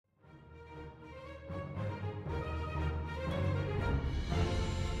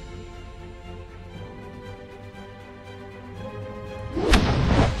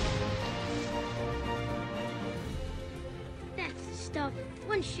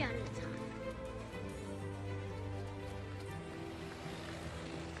Shut it, Tom.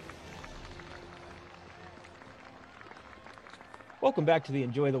 Welcome back to the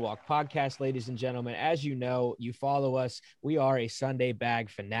Enjoy the Walk podcast, ladies and gentlemen. As you know, you follow us. We are a Sunday bag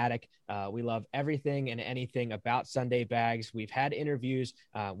fanatic. We love everything and anything about Sunday bags. We've had interviews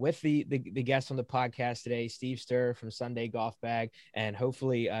with the guests on the podcast today, Steve Steurer from Sunday Golf Bag, and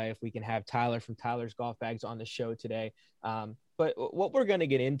hopefully if we can have Tyler from Tyler's Golf Bags on the show today. But what we're going to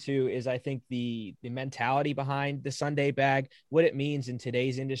get into is, I think, the mentality behind the Sunday bag, what it means in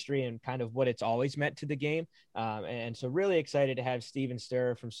today's industry, and kind of what it's always meant to the game. And so really excited to have Steven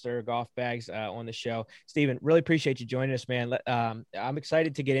Steurer from Steurer Golf Bags on the show. Steven, really appreciate you joining us, man. I'm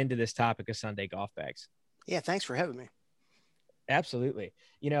excited to get into this topic of Sunday golf bags. Yeah, thanks for having me. Absolutely.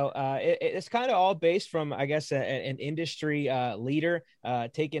 It's kind of all based from, I guess, an industry leader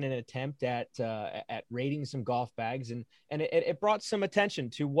taking an attempt at rating some golf bags. And it brought some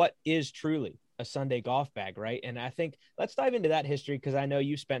attention to what is truly a Sunday golf bag, right? And I think let's dive into that history, because I know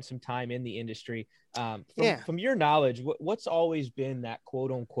you spent some time in the industry. From your knowledge, what's always been that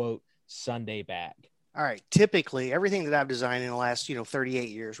quote unquote Sunday bag? All right. Typically, everything that I've designed in the last, 38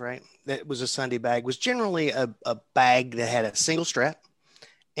 years, right, that was a Sunday bag was generally a bag that had a single strap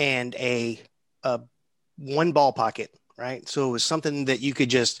and a one ball pocket, right? So it was something that you could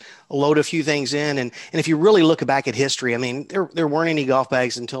just load a few things in. And if you really look back at history, I mean, there weren't any golf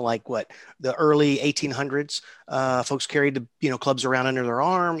bags until the early 1800s. Folks carried the, clubs around under their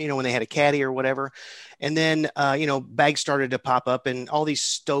arm, when they had a caddy or whatever. And then, bags started to pop up, and all these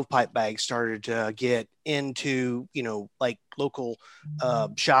stovepipe bags started to get into, local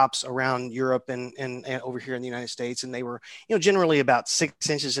shops around Europe and over here in the United States. And they were, generally about 6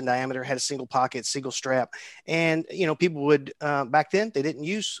 inches in diameter, had a single pocket, single strap. And, people would, back then, they didn't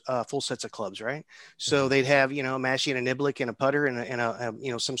use full sets of clubs, right? So they'd have, a mashie and a niblick and a putter and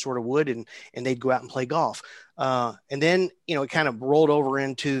a some sort of wood, and they'd go out and play golf. And then, it kind of rolled over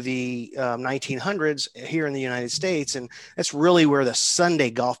into the 1900s here in the United States. And that's really where the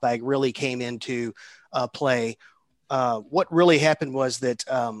Sunday golf bag really came into play. What really happened was that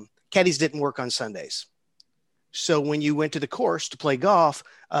caddies didn't work on Sundays. So when you went to the course to play golf,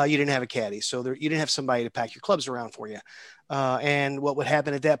 you didn't have a caddy. So you didn't have somebody to pack your clubs around for you. And what would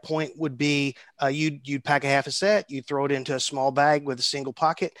happen at that point would be you'd pack a half a set, you'd throw it into a small bag with a single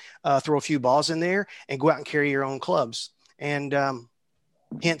pocket, throw a few balls in there, and go out and carry your own clubs. And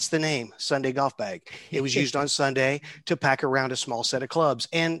hence the name Sunday Golf Bag. It was used on Sunday to pack around a small set of clubs.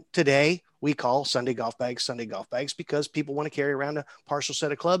 And today we call Sunday golf bags because people want to carry around a partial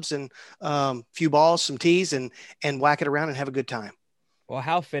set of clubs and few balls, some tees, and whack it around and have a good time. Well,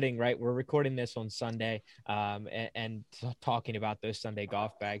 how fitting, right? We're recording this on Sunday and talking about those Sunday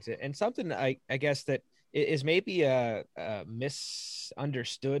golf bags, and something I guess that is maybe a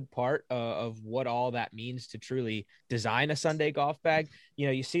misunderstood part of what all that means to truly design a Sunday golf bag.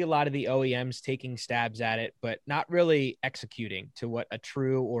 You see a lot of the OEMs taking stabs at it, but not really executing to what a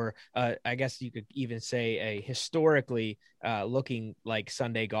true, or I guess you could even say a historically looking like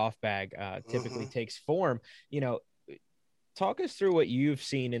Sunday golf bag typically takes form. Talk us through what you've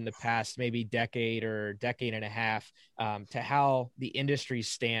seen in the past, maybe decade or decade and a half, to how the industry's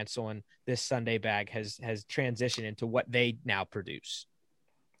stance on this Sunday bag has transitioned into what they now produce.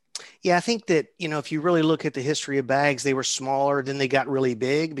 Yeah, I think that, if you really look at the history of bags, they were smaller, then they got really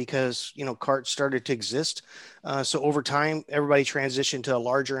big because, carts started to exist. So over time, everybody transitioned to a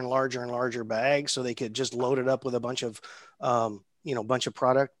larger and larger and larger bag so they could just load it up with a bunch of,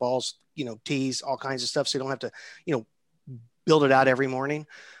 product, balls, tees, all kinds of stuff. So you don't have to, build it out every morning.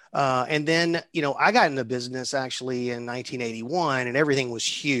 And then, I got in the business actually in 1981 and everything was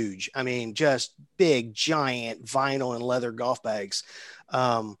huge. I mean, just big, giant vinyl and leather golf bags.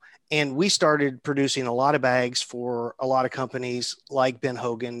 And we started producing a lot of bags for a lot of companies like Ben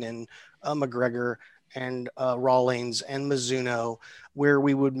Hogan and McGregor and Rawlings and Mizuno, where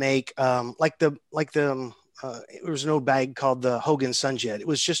we would make there was an old bag called the Hogan Sunjet. It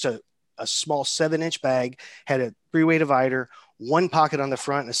was just a small 7-inch bag, had a 3-way divider, one pocket on the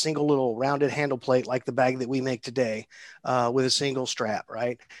front, and a single little rounded handle plate like the bag that we make today with a single strap,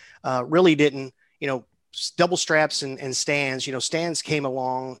 right? Really didn't, double straps and stands. Stands came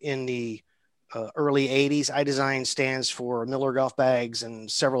along in the early 80s. I designed stands for Miller Golf Bags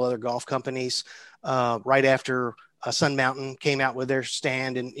and several other golf companies right after Sun Mountain came out with their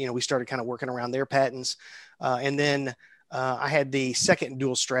stand. And, we started kind of working around their patents. And then I had the second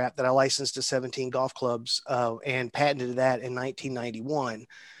dual strap that I licensed to 17 golf clubs and patented that in 1991.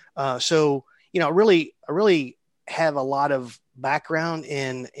 So, I really have a lot of background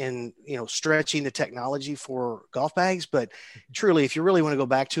in stretching the technology for golf bags, but truly, if you really want to go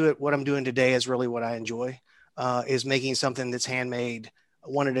back to it, what I'm doing today is really what I enjoy. Is making something that's handmade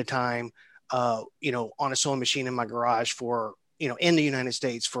one at a time, on a sewing machine in my garage for in the United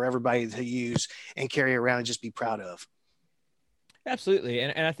States for everybody to use and carry around and just be proud of. Absolutely.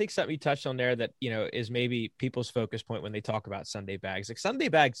 And I think something you touched on there that, is maybe people's focus point when they talk about Sunday bags. Like Sunday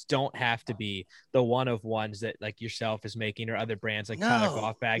bags don't have to be the one of ones that like yourself is making or other brands like Tyler No.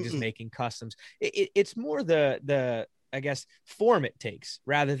 Golf Bags is Mm-mm. making customs. It's more the, I guess, form it takes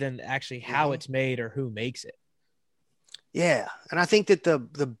rather than actually how Mm-hmm. it's made or who makes it. Yeah, and I think that the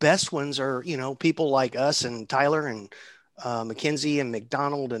best ones are people like us and Tyler and Mackenzie and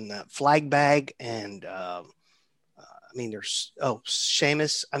McDonald and the Flag Bag and I mean there's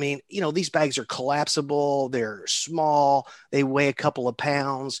Seamus. I mean these bags are collapsible. They're small. They weigh a couple of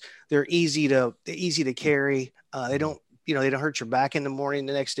pounds. They're easy to carry. They don't they don't hurt your back in the morning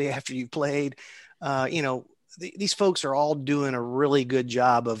the next day after you've played. These folks are all doing a really good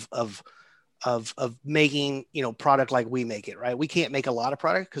job of making product like we make it. Right, we can't make a lot of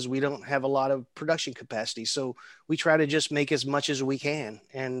product because we don't have a lot of production capacity, so we try to just make as much as we can.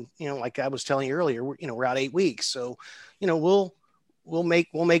 And like I was telling you earlier, we're out 8 weeks, so we'll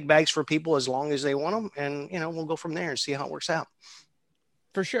make bags for people as long as they want them, and we'll go from there and see how it works out.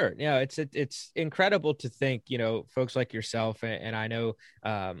 For sure. Yeah, it's incredible to think, folks like yourself and I know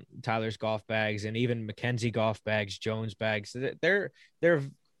Tyler's Golf Bags and even Mackenzie Golf Bags, Jones Bags, they're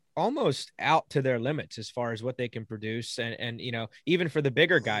almost out to their limits as far as what they can produce. And even for the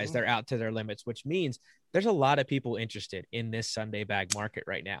bigger guys, Mhm. they're out to their limits, which means there's a lot of people interested in this Sunday bag market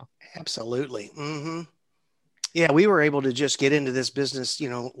right now. Absolutely. Yeah, we were able to just get into this business,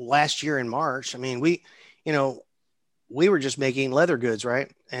 last year in March. I mean, you know, we were just making leather goods,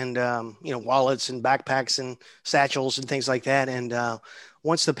 right? And wallets and backpacks and satchels and things like that. And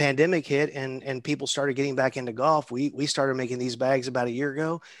once the pandemic hit and people started getting back into golf, we started making these bags about a year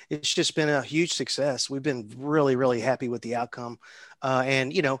ago. It's just been a huge success. We've been really, really happy with the outcome.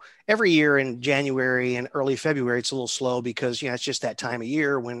 And every year in January and early February, it's a little slow because it's just that time of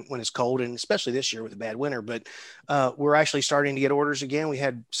year when it's cold, and especially this year with a bad winter. But we're actually starting to get orders again. We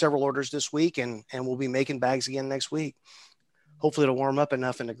had several orders this week, and we'll be making bags again next week. Hopefully it'll warm up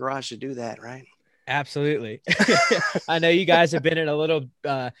enough in the garage to do that, right? Absolutely. I know you guys have been in a little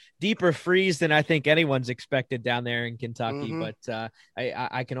deeper freeze than I think anyone's expected down there in Kentucky, Mm-hmm. but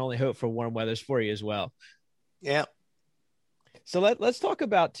I can only hope for warm weathers for you as well. Yeah. So let's talk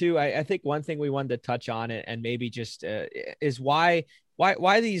about too. I think one thing we wanted to touch on it and maybe just is why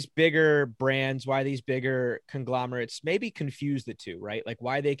these bigger brands, why these bigger conglomerates maybe confuse the two, right? Like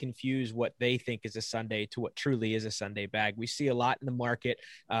why they confuse what they think is a Sunday to what truly is a Sunday bag. We see a lot in the market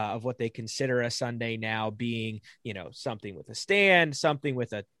of what they consider a Sunday now being, something with a stand, something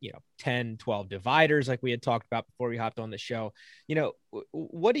with a, 10, 12 dividers, like we had talked about before we hopped on the show.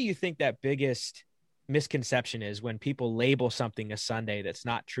 What do you think that biggest misconception is when people label something a Sunday that's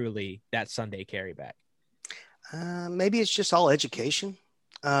not truly that Sunday carry bag? Maybe it's just all education.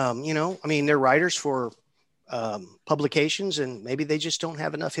 I mean, they're writers for publications, and maybe they just don't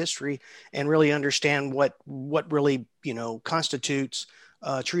have enough history and really understand what really constitutes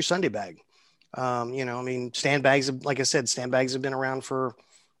a true Sunday bag. I mean, stand bags, like I said, stand bags have been around for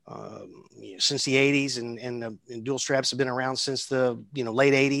since the 80s, and dual straps have been around since the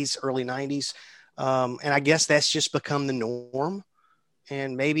late 80s, early 90s. And I guess that's just become the norm.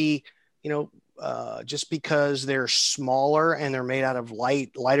 And maybe, just because they're smaller and they're made out of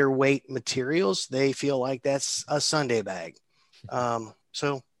lighter weight materials, they feel like that's a Sunday bag.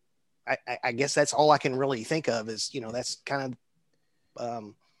 So I guess that's all I can really think of is, that's kind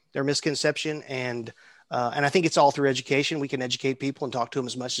of their misconception. And I think it's all through education. We can educate people and talk to them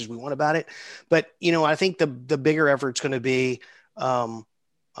as much as we want about it. But, I think the bigger effort's going to be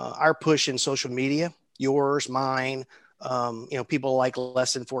our push in social media, yours, mine, people like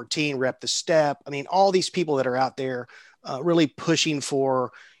Less Than 14, Rep the Step. I mean, all these people that are out there really pushing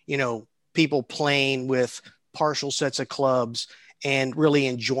for, people playing with partial sets of clubs and really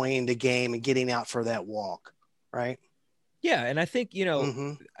enjoying the game and getting out for that walk. Right. Yeah, and I think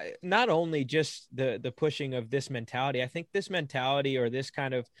Mm-hmm. not only just the pushing of this mentality. I think this mentality or this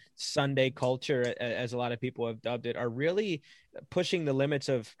kind of Sunday culture, as a lot of people have dubbed it, are really pushing the limits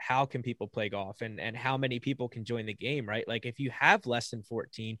of how can people play golf and how many people can join the game. Right, like if you have less than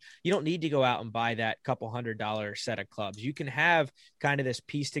 14, you don't need to go out and buy that couple $100 set of clubs. You can have kind of this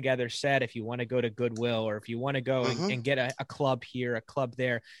piece together set if you want to go to Goodwill or if you want to go Mm-hmm. and get a club here, a club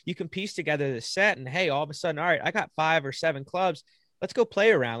there. You can piece together the set, and hey, all of a sudden, all right, I got 5 or 7 clubs. let's go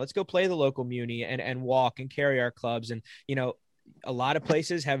play around. Let's go play the local muni and walk and carry our clubs. And, a lot of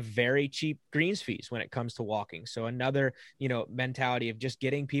places have very cheap greens fees when it comes to walking. So another, mentality of just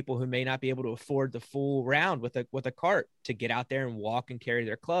getting people who may not be able to afford the full round with a cart to get out there and walk and carry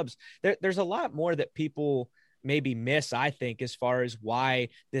their clubs. There's a lot more that people maybe miss, I think, as far as why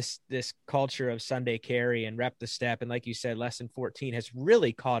this culture of Sunday carry and rep the step, and like you said, lesson 14 has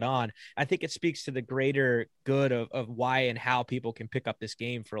really caught on. I think it speaks to the greater good of why and how people can pick up this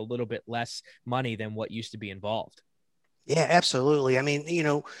game for a little bit less money than what used to be involved. Yeah, absolutely. I mean,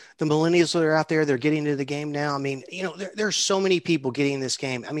 the millennials that are out there, they're getting into the game now. I mean, there's so many people getting in this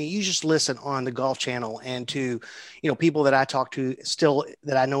game. I mean, you just listen on the Golf Channel and to, people that I talk to still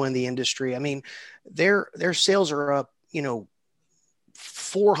that I know in the industry. I mean, their sales are up,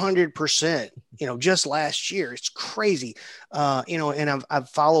 400%, just last year. It's crazy. And I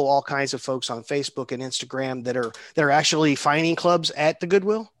follow all kinds of folks on Facebook and Instagram that are actually finding clubs at the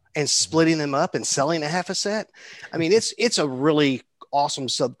Goodwill and splitting them up and selling a half a set. I mean, it's a really awesome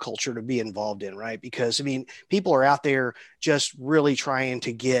subculture to be involved in, right? Because I mean, people are out there just really trying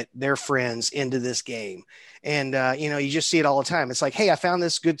to get their friends into this game. And, you just see it all the time. It's like, hey, I found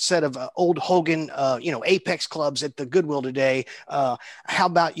this good set of old Hogan, Apex clubs at the Goodwill today. How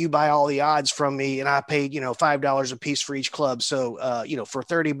about you buy all the odds from me? And I paid, $5 a piece for each club. So, for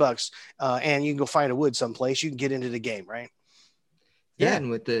 $30, and you can go find a wood someplace, you can get into the game, right? Yeah,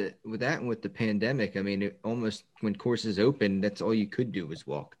 and with the pandemic, I mean, almost when courses opened, that's all you could do was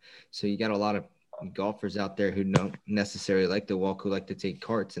walk. So you got a lot of golfers out there who don't necessarily like to walk, who like to take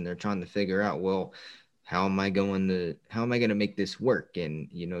carts, and they're trying to figure out, well, how am I going to make this work? And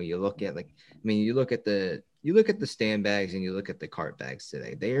you look at you look at the stand bags and you look at the cart bags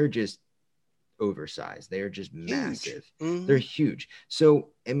today. They are just oversized. They are just massive. Mm-hmm. They're huge. So,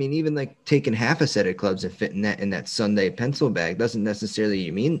 I mean, even like taking half a set of clubs and fitting that in that Sunday pencil bag doesn't necessarily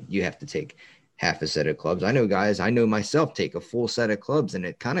mean you have to take half a set of clubs. I know myself take a full set of clubs, and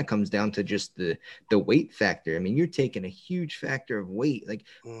it kind of comes down to just the weight factor. I mean, you're taking a huge factor of weight. Like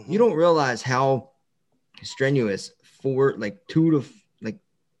you don't realize how strenuous for like 3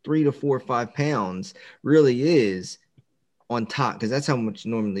 to 4 or 5 pounds really is on top, because that's how much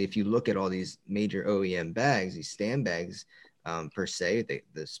normally, if you look at all these major OEM bags, these stand bags, per se,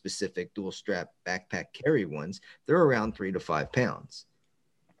 the specific dual strap backpack carry ones, they're around 3 to 5 pounds.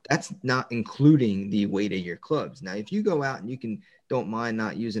 That's not including the weight of your clubs. Now, if you go out and don't mind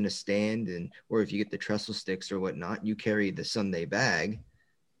not using a stand, or if you get the trestle sticks or whatnot, you carry the Sunday bag.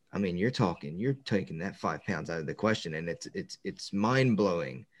 I mean, you're taking that 5 pounds out of the question, and it's mind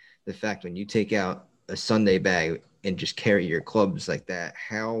blowing the fact when you take out a Sunday bag and just carry your clubs like that,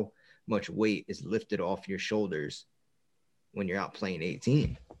 how much weight is lifted off your shoulders when you're out playing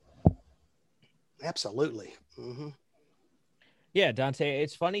 18. Absolutely. Mm-hmm. Yeah, Dante,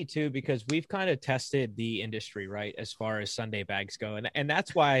 it's funny too, because we've kind of tested the industry, right, as far as Sunday bags go. And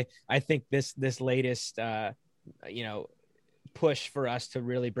that's why I think this latest, push for us to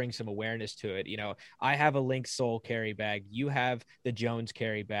really bring some awareness to it. I have a Link Soul carry bag. You have the Jones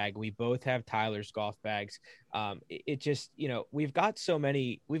carry bag. We both have Tyler's golf bags. It just, we've got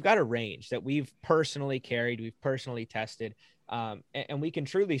a range that we've personally carried. We've personally tested. And we can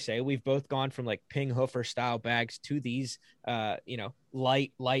truly say we've both gone from like Ping Hoofer style bags to these,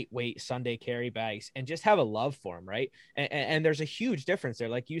 lightweight Sunday carry bags, and just have a love for them. Right. And there's a huge difference there.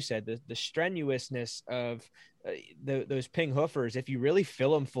 Like you said, the strenuousness of those Ping Hoofers, if you really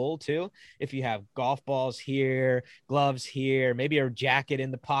fill them full too, if you have golf balls here, gloves here, maybe a jacket in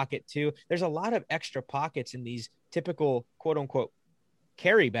the pocket too, there's a lot of extra pockets in these typical quote unquote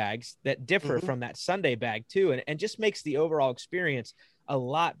carry bags that differ from that Sunday bag too, and just makes the overall experience a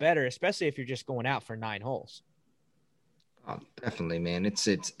lot better, especially if you're just going out for 9 holes. Oh, definitely, man.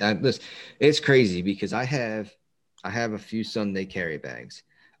 It's crazy because I have a few Sunday carry bags.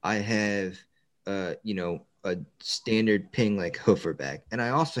 I have a standard Ping like Hoofer bag, and I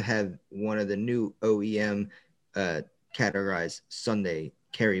also have one of the new OEM categorized Sunday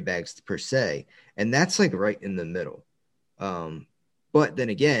carry bags per se, and that's like right in the middle. But then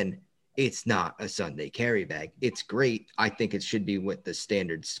again, it's not a Sunday carry bag. It's great. I think it should be what the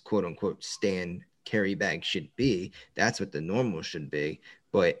standards, quote unquote, stand carry bag should be. That's what the normal should be.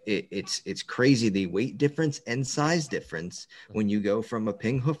 But it's crazy, the weight difference and size difference when you go from a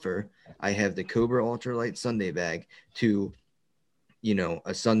Ping Hoofer. I have the Cobra Ultralight Sunday bag to,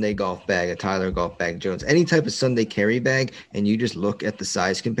 a Sunday golf bag, a Tyler golf bag, Jones, any type of Sunday carry bag, and you just look at the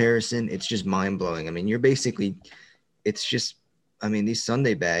size comparison, it's just mind blowing. I mean, these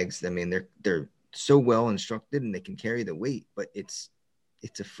Sunday bags, I mean, they're so well instructed and they can carry the weight, but it's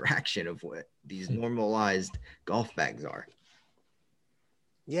a fraction of what these normalized golf bags are.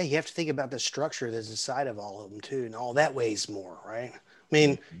 Yeah, you have to think about the structure that's inside of all of them too, and all that weighs more, right? I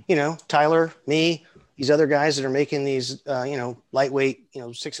mean, Tyler, me, these other guys that are making these, lightweight,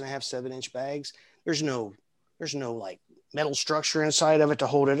 6.5, 7-inch bags. There's no like metal structure inside of it to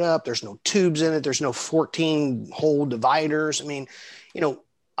hold it up. There's no tubes in it. There's no 14 hole dividers. I mean,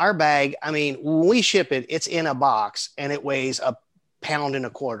 our bag. I mean, when we ship it, it's in a box and it weighs a pound and a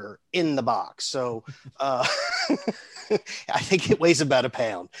quarter in the box. So, I think it weighs about a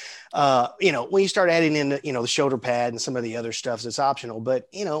pound. When you start adding in the shoulder pad and some of the other stuff that's optional, but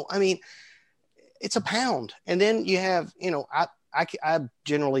I mean, it's a pound. And then you have, I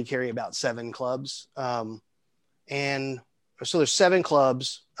generally carry about 7 clubs. And so there's 7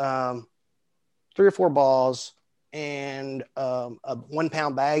 clubs, 3 or 4 balls, and a 1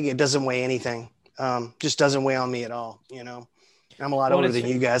 pound bag. It doesn't weigh anything. Just doesn't weigh on me at all. I'm a lot older than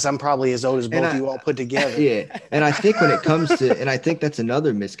you guys. I'm probably as old as both you all put together. Yeah. And I think when it comes to, and I think that's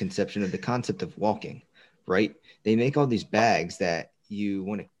another misconception of the concept of walking, right? They make all these bags that you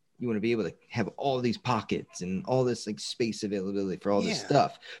want to be able to have all these pockets and all this like space availability for all this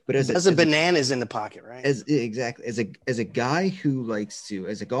stuff. But as a banana's in the pocket, right? Exactly. As a guy who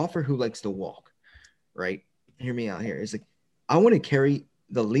as a golfer who likes to walk, right? Hear me out here. It's like, I want to carry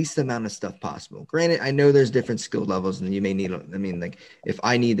the least amount of stuff possible. Granted, I know there's different skill levels and you may need, like if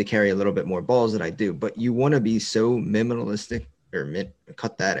I need to carry a little bit more balls that I do, but you want to be so minimalistic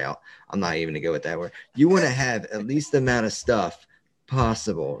cut that out. I'm not even gonna go with that word. You want to have at least the amount of stuff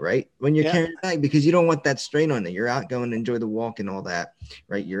possible, right? When you're carrying a bag, because you don't want that strain on it. You're out going to enjoy the walk and all that,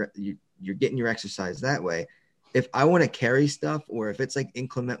 right? You're getting your exercise that way. If I want to carry stuff, or if it's like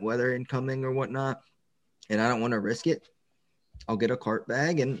inclement weather incoming or whatnot, and I don't want to risk it, I'll get a cart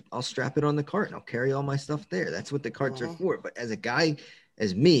bag and I'll strap it on the cart and I'll carry all my stuff there. That's what the carts are for. But as a guy,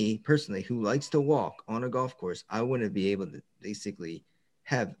 as me personally, who likes to walk on a golf course, I want to be able to basically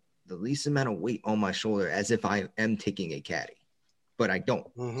have the least amount of weight on my shoulder as if I am taking a caddy, but I don't.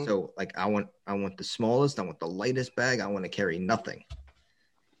 So like, I want the smallest, I want the lightest bag. I want to carry nothing,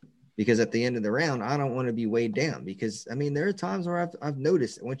 because at the end of the round, I don't want to be weighed down, because I mean, there are times where I've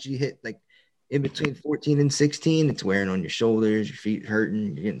noticed that once you hit like in between 14 and 16, it's wearing on your shoulders, your feet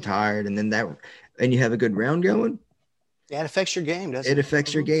hurting, you're getting tired. And then and you have a good round going. Yeah, it affects your game, doesn't it? It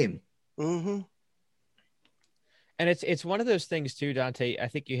affects your game. And it's one of those things too, Dante. I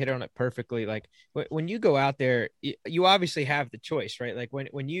think you hit on it perfectly. Like when you go out there, you obviously have the choice, right? Like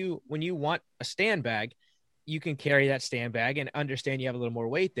when you want a stand bag, you can carry that stand bag and understand you have a little more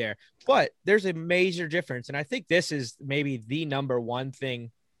weight there. But there's a major difference. And I think this is maybe the number one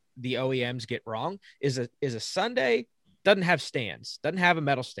thing the OEMs get wrong is a Sunday doesn't have stands, doesn't have a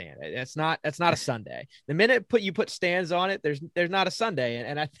metal stand. That's not a Sunday. The minute you put stands on it, there's not a Sunday.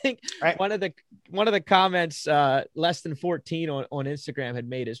 And I think one of the comments less than 14 on Instagram had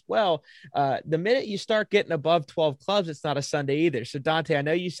made as well. The minute you start getting above 12 clubs, it's not a Sunday either. So Dante, I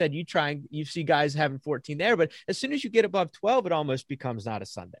know you said you see guys having 14 there, but as soon as you get above 12, it almost becomes not a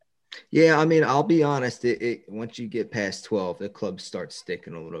Sunday. Yeah, I mean, I'll be honest. Once you get past 12, the clubs start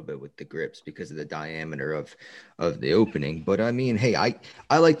sticking a little bit with the grips because of the diameter of the opening. But I mean, hey,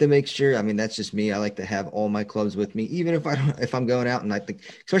 I like to make sure. I mean, that's just me. I like to have all my clubs with me, even if I'm going out, and I think,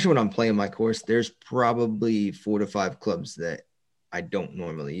 especially when I'm playing my course, there's probably 4 to 5 clubs that I don't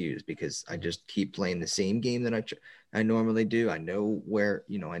normally use, because I just keep playing the same game that I normally do. I know where,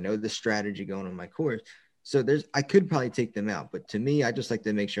 I know the strategy going on my course. So I could probably take them out, but to me, I just like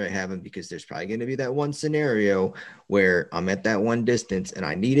to make sure I have them, because there's probably going to be that one scenario where I'm at that one distance and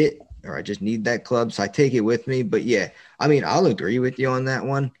I need it, or I just need that club. So I take it with me. But yeah, I mean, I'll agree with you on that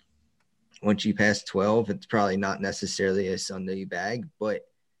one. Once you pass 12, it's probably not necessarily a Sunday bag, but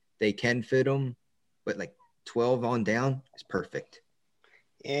they can fit them. But like 12 on down is perfect.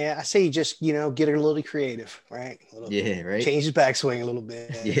 Yeah, I say you just, get a little creative, right? Right. Change the backswing a little bit.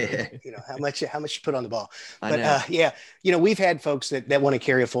 Yeah. How much you put on the ball. But we've had folks that want to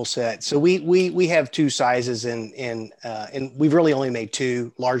carry a full set. So we have 2 sizes, and we've really only made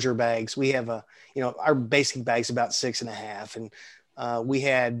 2 larger bags. We have our basic bag's about 6.5, and we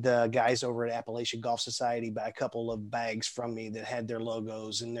had guys over at Appalachian Golf Society buy a couple of bags from me that had their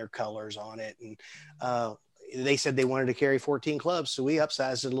logos and their colors on it, and they said they wanted to carry 14 clubs. So we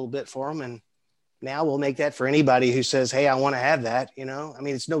upsized it a little bit for them. And now we'll make that for anybody who says, hey, I want to have that. I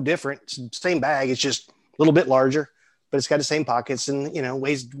mean, it's no different. It's the same bag. It's just a little bit larger, but it's got the same pockets and,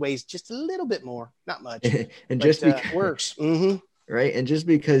 weighs just a little bit more, not much. And just because it works. Right. And just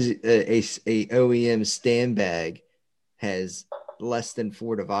because a OEM stand bag has less than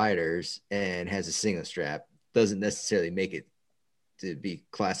 4 dividers and has a single strap doesn't necessarily make it to be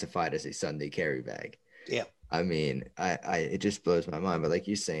classified as a Sunday carry bag. Yeah. I mean, it just blows my mind. But like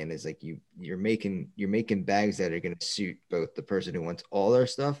you're saying, is like you're making bags that are going to suit both the person who wants all their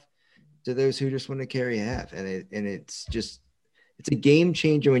stuff to those who just want to carry half, and it's a game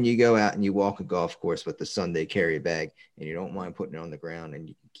changer when you go out and you walk a golf course with the Sunday carry bag and you don't mind putting it on the ground and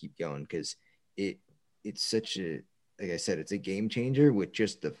you can keep going because it's such a, like I said, it's a game changer with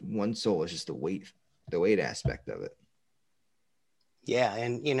just the one sole. It's just the weight aspect of it. Yeah,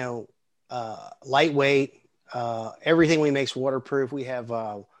 and lightweight. Everything we make's waterproof. We have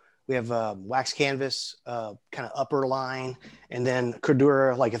wax canvas, kind of upper line, and then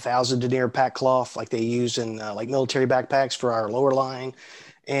Cordura, like 1,000 denier pack cloth, like they use in like military backpacks for our lower line,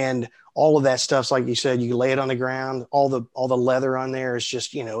 and all of that stuff's like you said. You lay it on the ground. All the leather on there is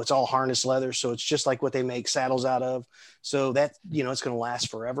just it's all harness leather, so it's just like what they make saddles out of. So that it's going to last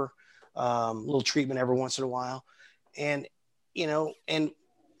forever. Little treatment every once in a while, and and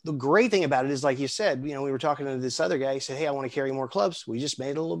the great thing about it is, like you said, we were talking to this other guy. He said, "Hey, I want to carry more clubs." We just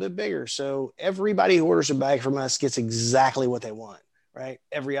made it a little bit bigger. So everybody who orders a bag from us gets exactly what they want, right?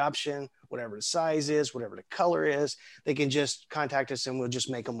 Every option, whatever the size is, whatever the color is, they can just contact us and we'll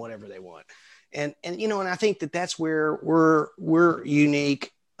just make them whatever they want. And I think that's where we're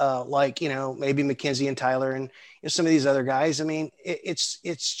unique. Like, maybe Mackenzie and Tyler and some of these other guys. I mean,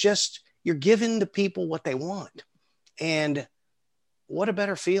 it's just, you're giving the people what they want. And what a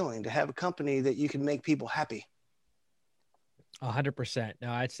better feeling to have a company that you can make people happy. 100%. No,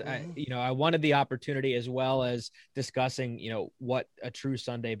 I wanted the opportunity, as well as discussing, what a true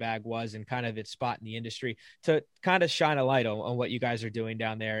Sunday bag was and kind of its spot in the industry, to kind of shine a light on what you guys are doing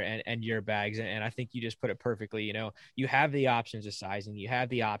down there and your bags. And I think you just put it perfectly. You have the options of sizing, you have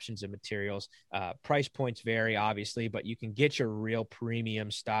the options of materials, price points vary obviously, but you can get your real premium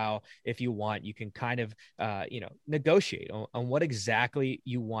style if you want. You can kind of, negotiate on what exactly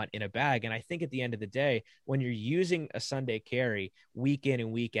you want in a bag. And I think at the end of the day, when you're using a Sunday carry week in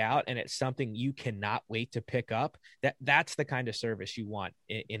and week out, and it's something you cannot wait to pick up, that's the kind of service you want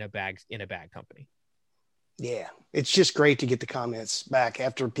in a bag company. Yeah, it's just great to get the comments back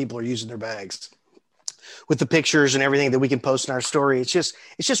after people are using their bags with the pictures and everything that we can post in our story. It's just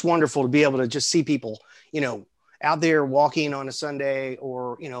wonderful to be able to just see people, out there walking on a Sunday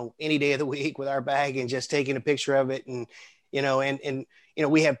or, any day of the week with our bag and just taking a picture of it. And,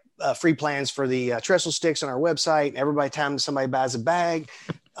 we have free plans for the trestle sticks on our website. Every time somebody buys a bag,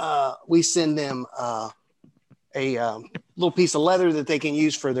 we send them a little piece of leather that they can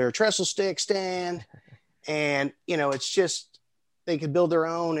use for their trestle stick stand. And, it's just, they can build their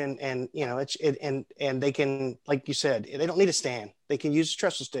own and they can, like you said, they don't need a stand. They can use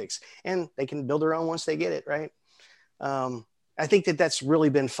trestle sticks and they can build their own once they get it. Right. I think that's really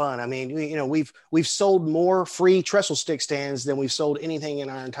been fun. I mean, we've sold more free trestle stick stands than we've sold anything in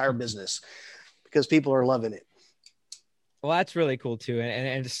our entire business because people are loving it. Well, that's really cool too.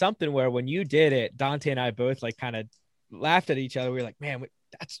 And it's something where when you did it, Dante and I both like kind of laughed at each other. We were like, man,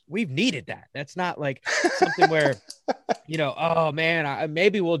 we've needed that. That's not like something where, oh man,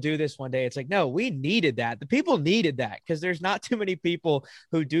 maybe we'll do this one day. It's like, no, we needed that. The people needed that because there's not too many people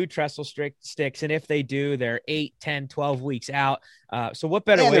who do trestle sticks. And if they do, they're 8, 10, 12 weeks out. So what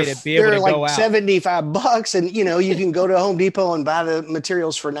better way to be able to go out? $75. And, you can go to Home Depot and buy the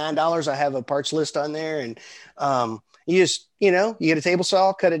materials for $9. I have a parts list on there. And you just, you get a table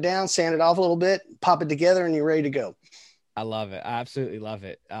saw, cut it down, sand it off a little bit, pop it together, and you're ready to go. I love it. I absolutely love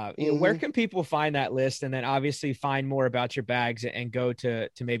it. Where can people find that list, and then obviously find more about your bags and go to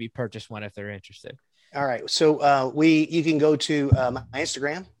maybe purchase one if they're interested? All right. So you can go to my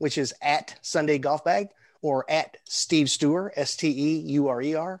Instagram, which is at Sunday Golf Bag, or at Steve Steurer,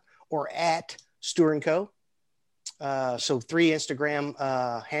 Steurer, or at Steurer & Co. So 3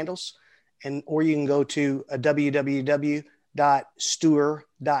 Instagram handles, or you can go to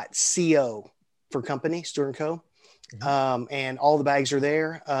www.steurer.co for company, Steurer & Co. And all the bags are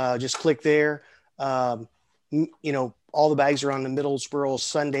there. Just click there. All the bags are on the Middlesboro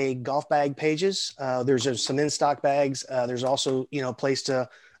Sunday golf bag pages. There's some in-stock bags. There's also, a place to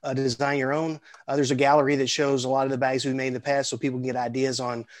design your own. There's a gallery that shows a lot of the bags we've made in the past, so people can get ideas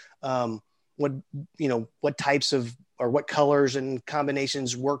on what types of, or what colors and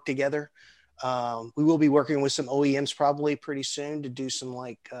combinations work together. We will be working with some OEMs probably pretty soon to do some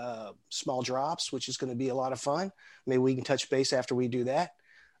small drops, which is going to be a lot of fun. Maybe we can touch base after we do that.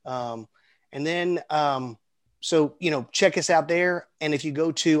 So check us out there. And if you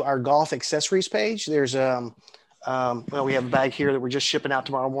go to our golf accessories page, there's, we have a bag here that we're just shipping out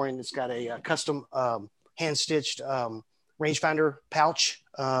tomorrow morning. It's got a custom hand stitched rangefinder pouch.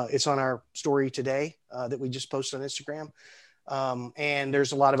 It's on our story today that we just posted on Instagram. And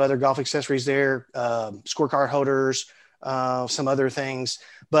there's a lot of other golf accessories there, scorecard holders, some other things.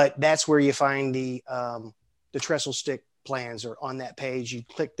 But that's where you find the trestle stick plans are on that page. You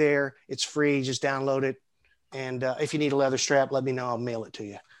click there. It's free. Just download it. And if you need a leather strap, let me know. I'll mail it to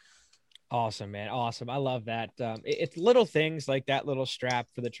you. Awesome, man. Awesome. I love that. It's little things like that little strap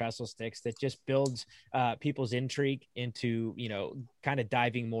for the trestle sticks that just builds people's intrigue into, kind of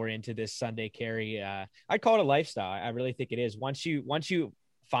diving more into this Sunday carry. I'd call it a lifestyle. I really think it is. Once you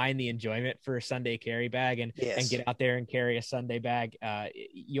find the enjoyment for a Sunday carry bag and get out there and carry a Sunday bag,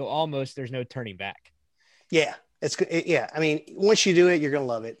 there's no turning back. Yeah, it's good. Yeah. I mean, once you do it, you're going to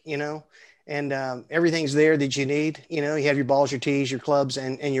love it, and everything's there that you need. You have your balls, your tees, your clubs,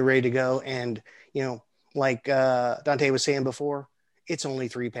 and you're ready to go. And, like Dante was saying before, it's only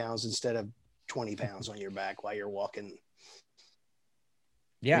 3 pounds instead of 20 pounds on your back while you're walking.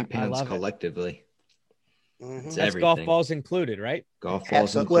 Yeah, 3 pounds collectively. That's everything. Golf balls included, right? Golf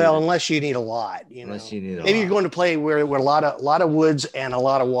balls included. Well, unless you need a lot, Unless you need a maybe lot. You're going to play where a lot of woods and a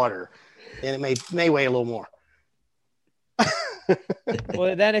lot of water, and it may weigh a little more.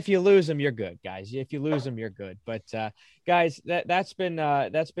 Well, then if you lose them, you're good, guys. If you lose them, you're good. But guys, that's been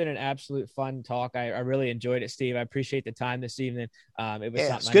an absolute fun talk. I really enjoyed it, Steve. I appreciate the time this evening. It was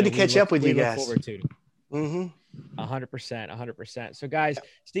it's good to catch up with you guys. Look forward to. 100%. So guys,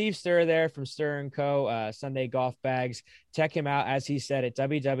 Steve Steurer there from Steurer & Co. Sunday Golf Bags. Check him out, as he said, at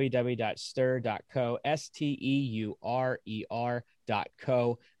www.steurer.co, STEURER.co.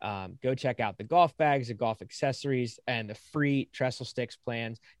 Go check out the golf bags, the golf accessories, and the free trestle sticks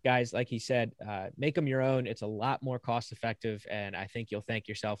plans. Guys, like he said, make them your own. It's a lot more cost effective, and I think you'll thank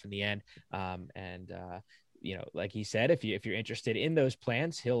yourself in the end. Like he said, if you're interested in those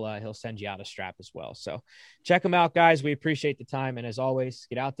plans, he'll send you out a strap as well. So check them out, guys. We appreciate the time. And as always,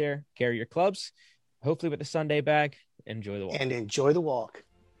 get out there, carry your clubs, hopefully with the Sunday bag, and enjoy the walk.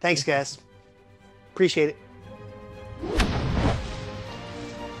 Thanks, guys. Appreciate it.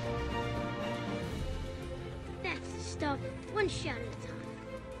 That's the stuff. One shot at a time.